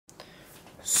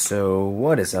So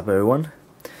what is up, everyone?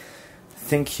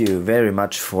 Thank you very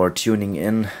much for tuning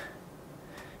in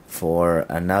for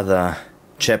another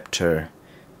chapter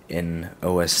in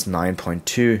OS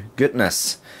 9.2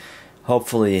 goodness.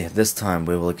 Hopefully this time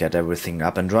we will get everything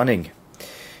up and running.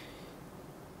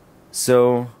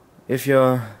 So if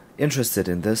you're interested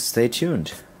in this, stay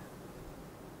tuned.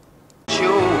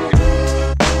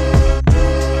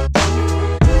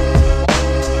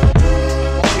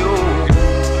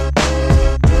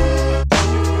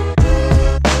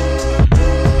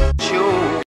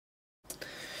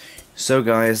 So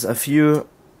guys, a few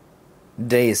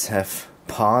days have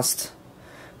passed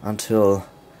until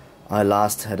I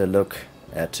last had a look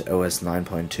at OS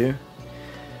 9.2.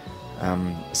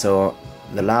 So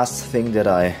the last thing that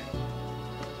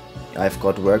I've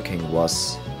got working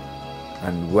was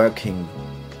a working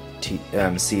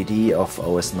CD of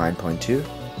OS 9.2.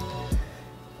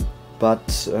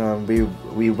 But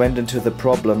we went into the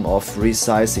problem of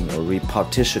resizing or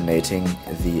repartitionating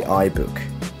the iBook.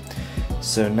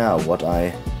 So now what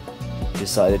I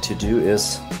decided to do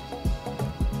is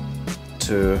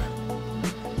to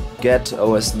get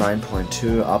OS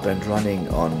 9.2 up and running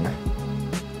on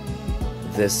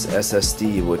this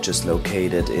SSD, which is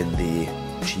located in the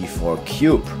G4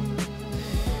 Cube.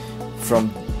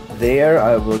 From there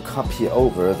I will copy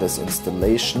over this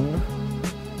installation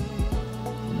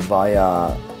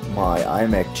via my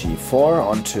iMac G4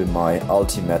 onto my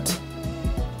Ultimate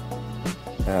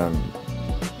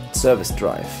service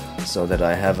drive, so that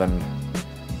I have a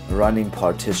running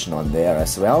partition on there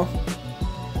as well,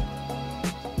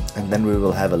 and then we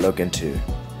will have a look into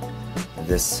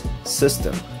this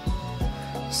system.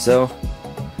 So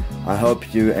I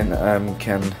hope you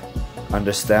can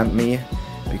understand me,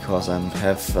 because I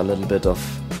have a little bit of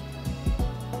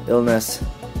illness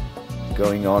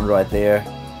going on right there.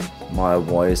 My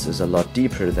voice is a lot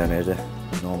deeper than it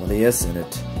normally is, and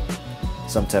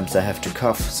sometimes I have to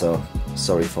cough, so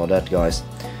sorry for that, guys.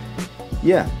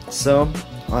 Yeah, so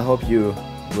I hope you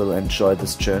will enjoy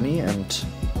this journey, and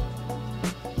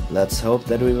let's hope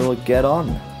that we will get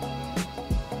on.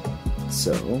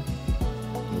 So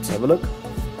let's have a look.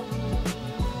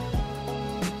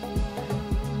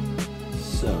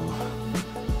 So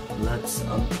let's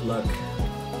unplug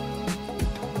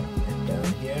it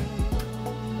down here,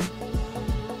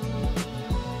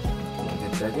 plug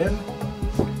it back in,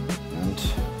 and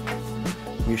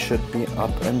we should be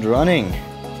up and running.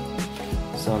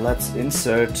 So let's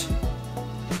insert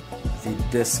the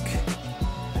disk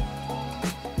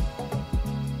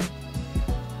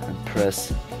and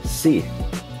press C.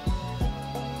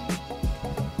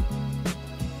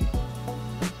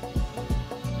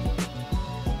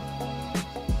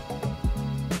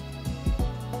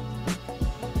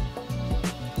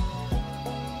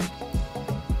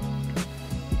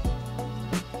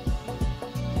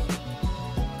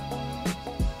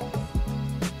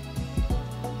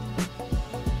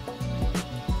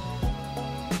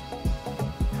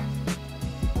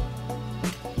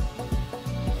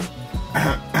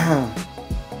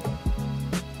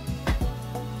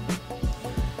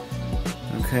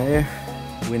 Okay,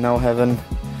 we now have a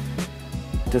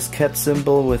diskette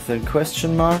symbol with a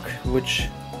question mark, which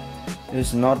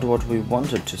is not what we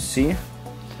wanted to see.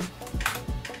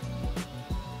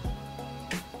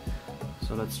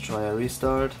 So let's try a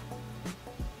restart.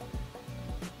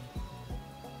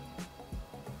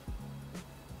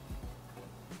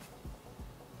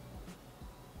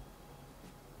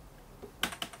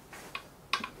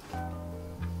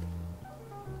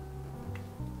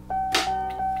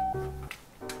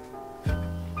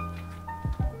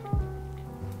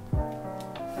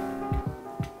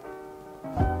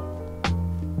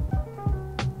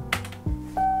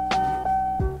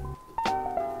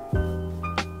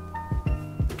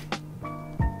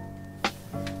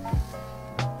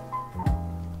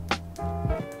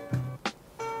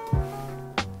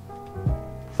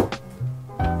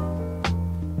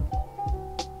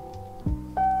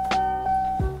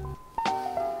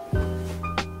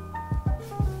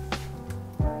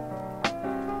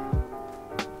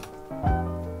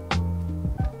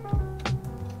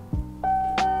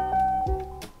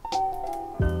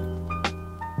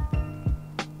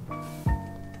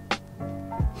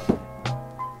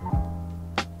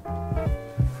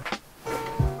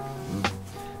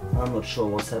 I'm not sure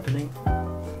what's happening.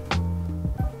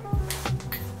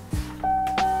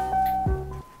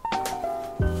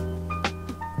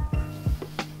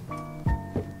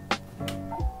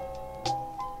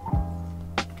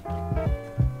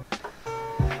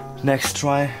 Next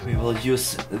try we will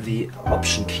use the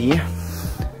Option key.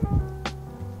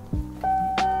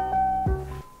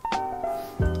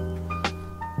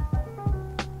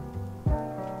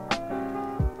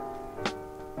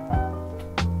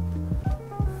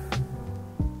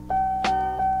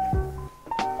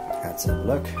 Let's have a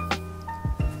look.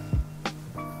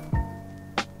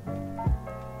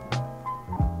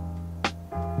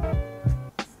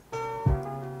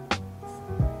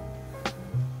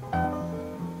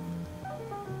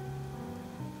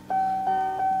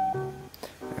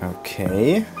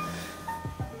 Okay.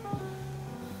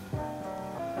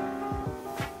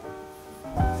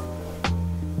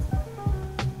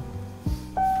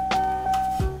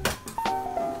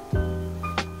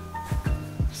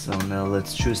 So now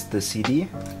let's choose the CD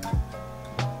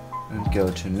and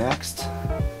go to next.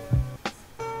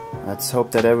 Let's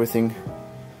hope that everything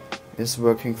is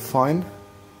working fine.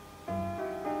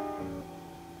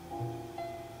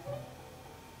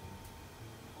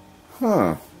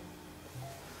 Huh.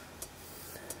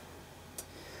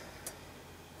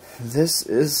 This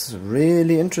is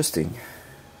really interesting.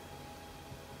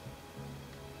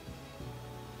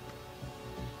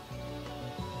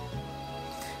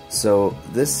 So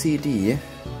this CD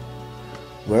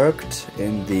worked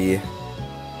in the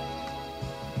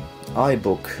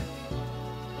iBook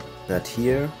that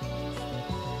here.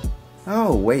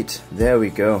 Oh wait, there we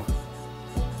go.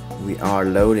 We are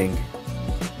loading.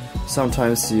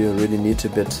 Sometimes you really need to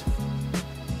be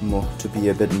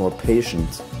a bit more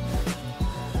patient.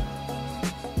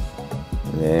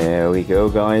 There we go,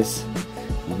 guys.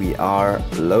 We are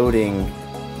loading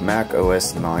Mac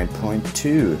OS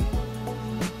 9.2.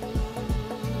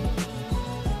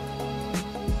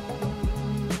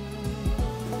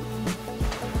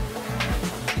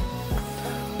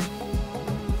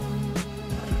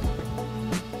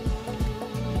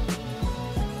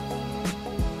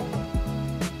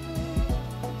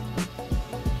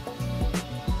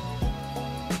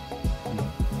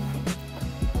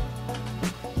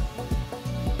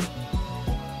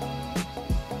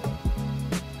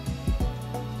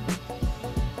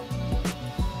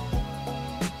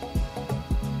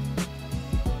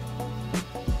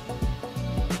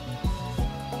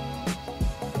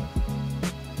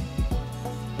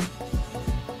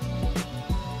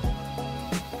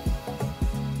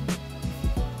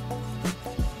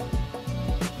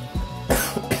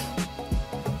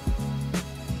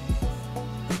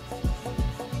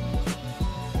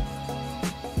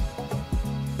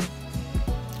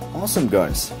 Awesome,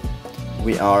 guys.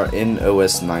 We are in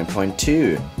OS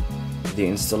 9.2, the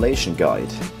installation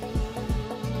guide.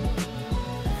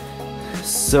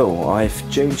 So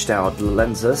I've changed out the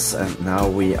lenses and now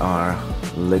we are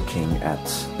looking at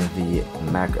the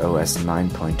Mac OS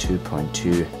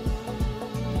 9.2.2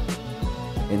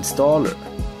 installer.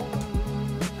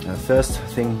 The first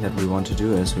thing that we want to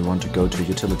do is we want to go to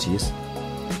Utilities.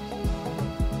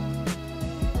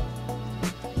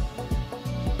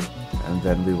 And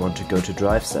then we want to go to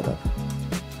Drive Setup.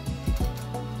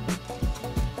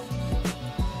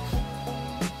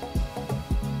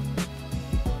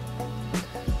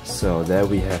 So there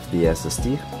we have the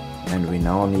SSD and we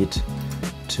now need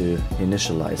to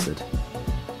initialize it.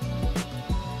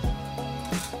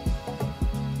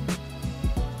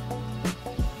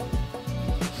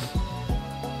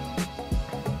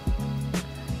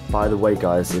 By the way,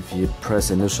 guys, if you press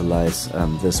initialize,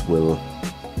 this will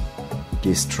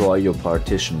destroy your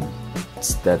partitions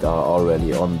that are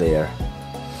already on there.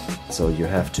 So you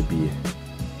have to be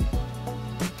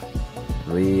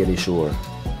really sure.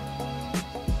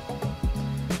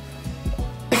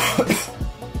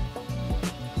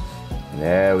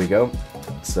 There we go.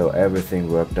 So everything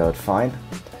worked out fine.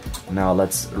 Now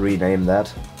let's rename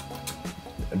that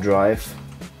drive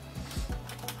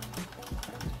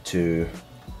to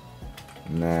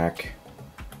Mac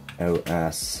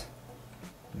OS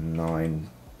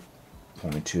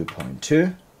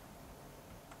 9.2.2.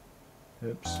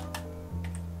 Oops.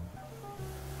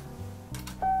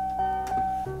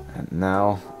 And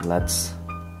now let's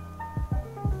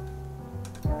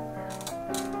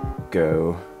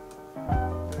go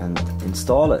and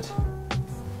install it.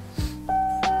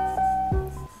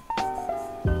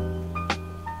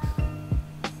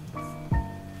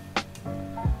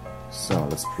 So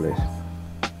let's play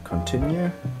continue.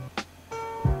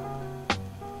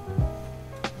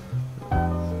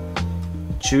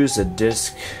 Choose a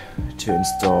disk to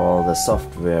install the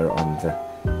software on,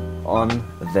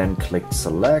 then click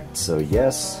select. So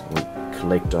yes, we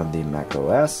clicked on the Mac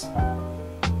OS.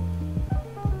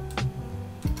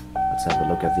 Let's have a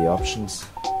look at the options.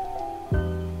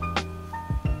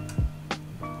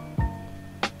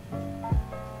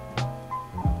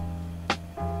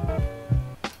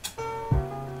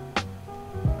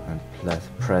 And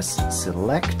press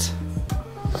select.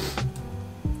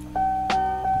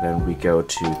 Then we go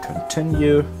to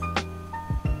continue.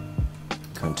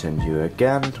 Continue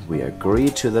again. We agree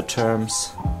to the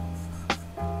terms.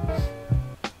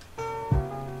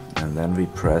 then we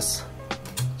press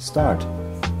start.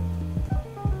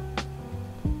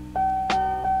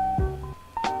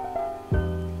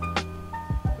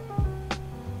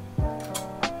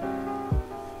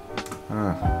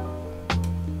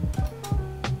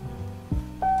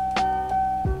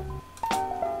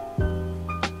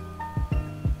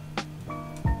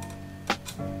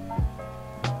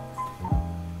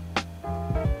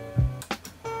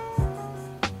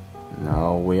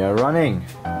 Now we are running.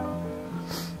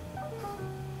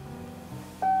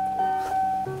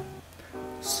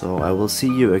 So I will see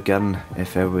you again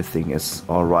if everything is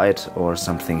alright or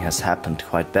something has happened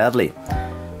quite badly.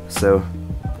 So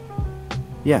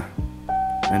yeah,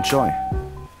 enjoy.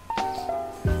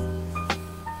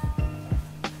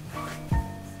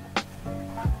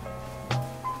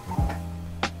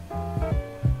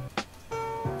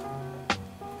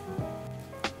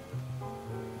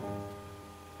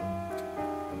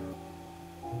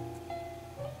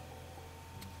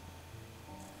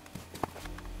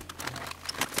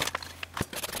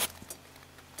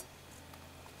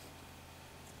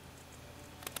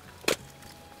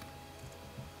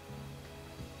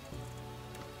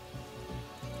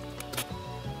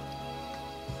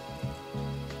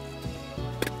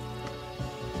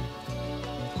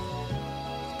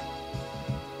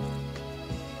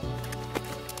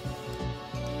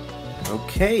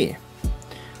 Okay,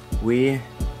 we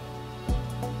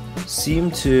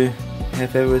seem to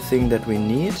have everything that we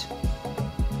need.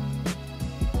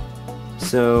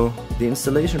 So the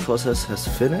installation process has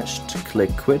finished.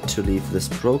 Click quit to leave this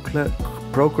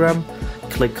program.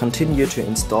 Click continue to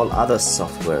install other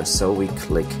software. So we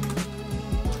click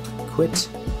quit.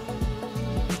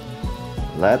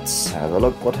 Let's have a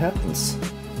look what happens.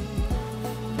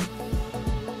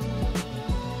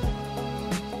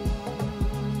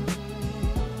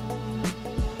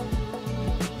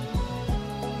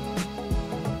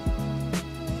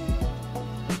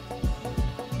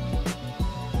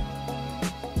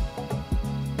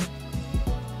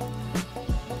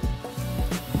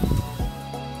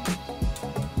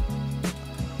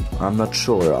 I'm not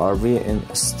sure, are we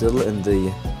still in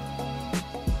the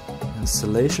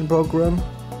installation program?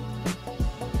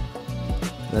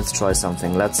 Let's try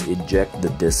something, let's eject the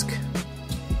disk.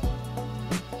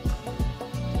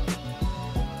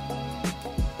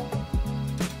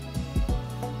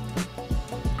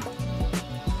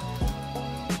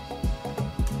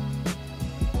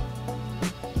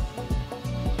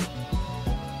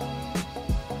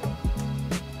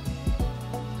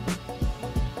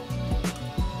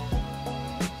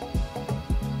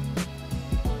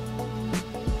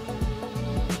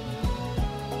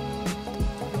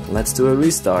 Let's do a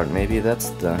restart, maybe that's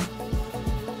the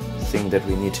thing that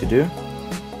we need to do.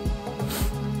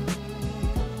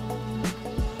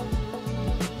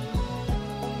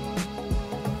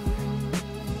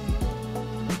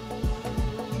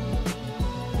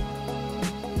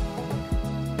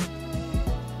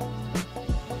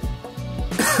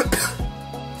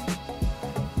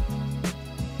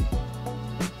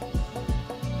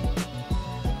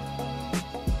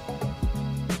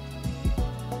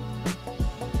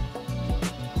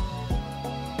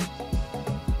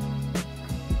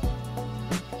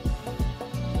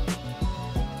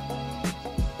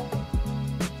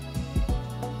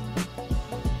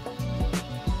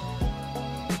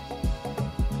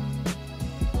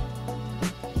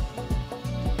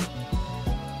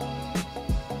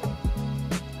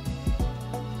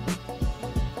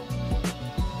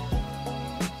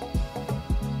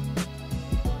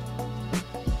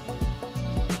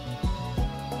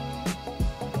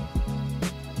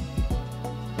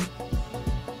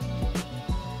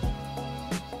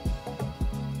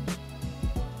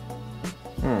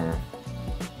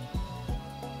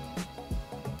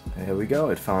 Here we go,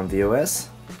 it found the OS.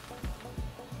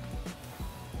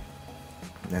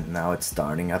 And now it's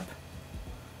starting up.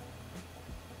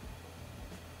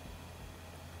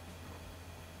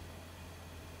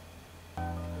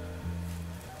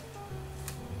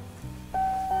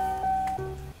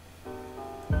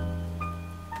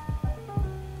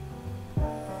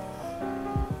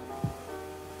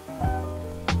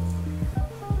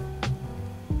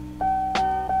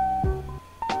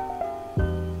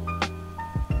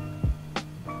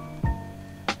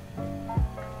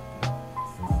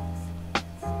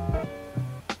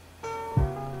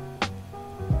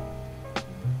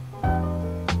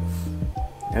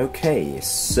 Okay,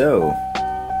 so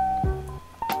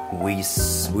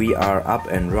we are up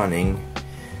and running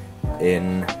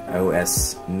in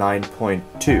OS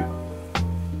 9.2.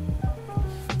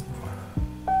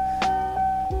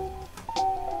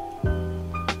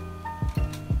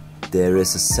 There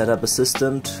is a setup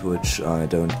assistant, which I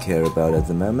don't care about at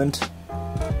the moment.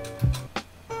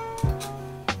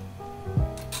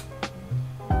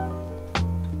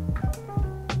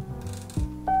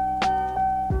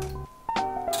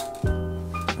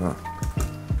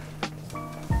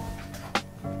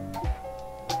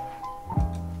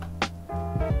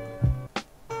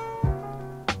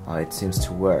 It seems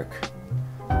to work.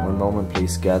 One moment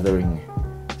please, gathering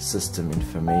system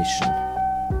information.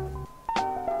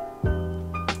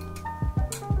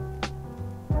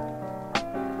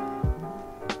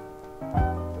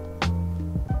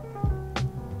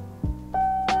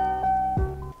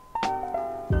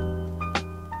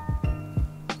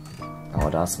 Now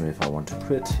it asks me if I want to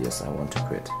quit. Yes, I want to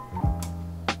quit.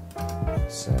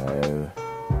 So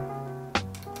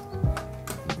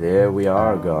there we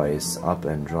are, guys, up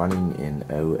and running in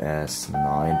OS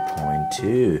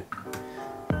 9.2.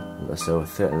 So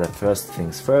the first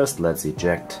things first, let's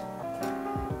eject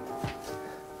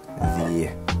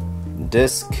the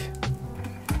disk.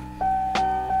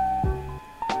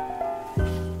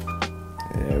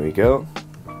 There we go.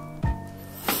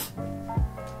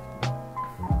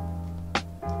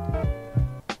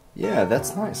 Yeah,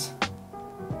 that's nice.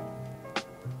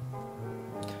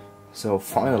 So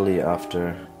finally,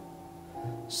 after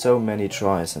so many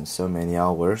tries and so many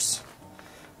hours,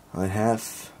 I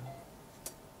have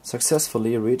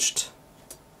successfully reached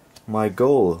my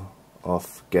goal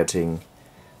of getting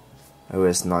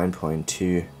OS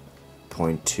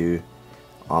 9.2.2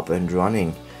 up and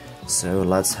running. So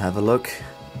let's have a look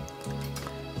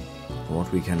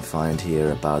what we can find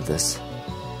here about this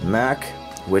Mac,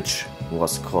 which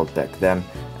was called back then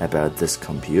about this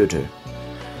computer.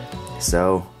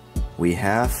 So we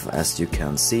have, as you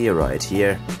can see right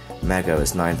here,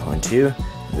 macOS 9.2.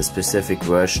 The specific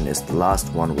version is the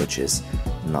last one, which is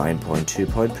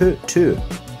 9.2.2.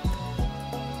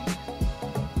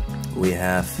 We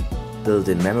have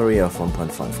built-in memory of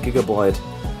 1.5 GB,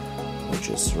 which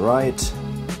is right.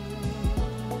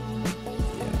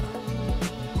 Yeah.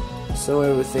 So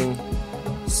everything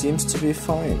seems to be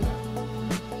fine.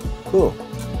 Cool.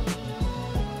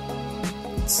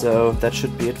 So that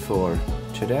should be it for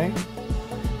today.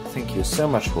 Thank you so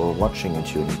much for watching and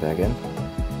tuning back in,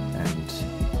 and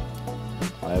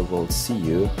I will see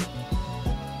you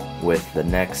with the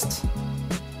next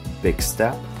big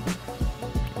step,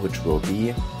 which will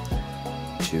be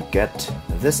to get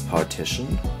this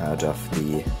partition out of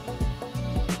the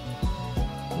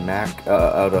Mac,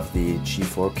 out of the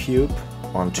G4 Cube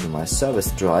onto my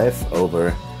service drive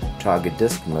over target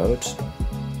disk mode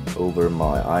over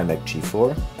my iMac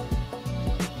G4,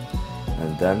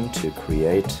 and then to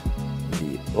create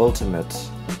the ultimate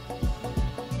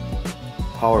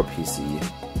PowerPC.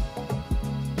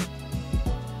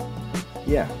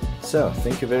 Yeah, so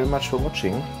thank you very much for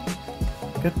watching.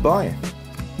 Goodbye.